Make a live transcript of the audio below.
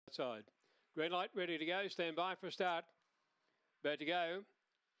Side. Green light ready to go. Stand by for a start. About to go.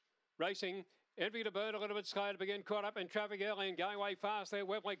 Racing. Envy to Bird a little bit slow to begin, caught up in traffic early and going away fast there.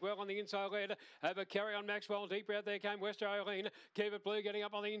 Weblake well on the inside lead. Over Carry On Maxwell. Deeper out there came West Eileen. Keep It Blue getting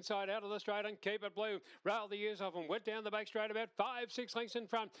up on the inside out of the straight and Keep It Blue railed the ears off and went down the back straight about 5-6 lengths in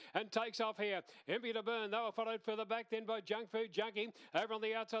front and takes off here. Envy to Burn. They were followed further back then by Junk Food Junkie. Over on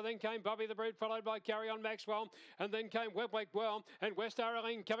the outside then came Bobby the Brood, followed by Carry On Maxwell, and then came Weblake well and West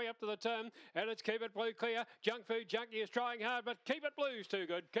Eileen coming up to the turn, and it's Keep It Blue clear. Junk Food Junkie is trying hard, but Keep It Blue is too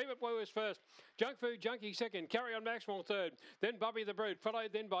good. Keep It Blue is first. Junk Food Junkie second, Carry On Maxwell third, then Bobby the Brood, followed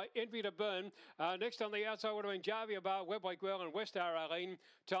then by Envy to Burn. Next on the outside would have been Jarvia Bar, Weblake well and West Eileen.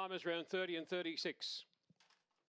 Time is around 30 and 36.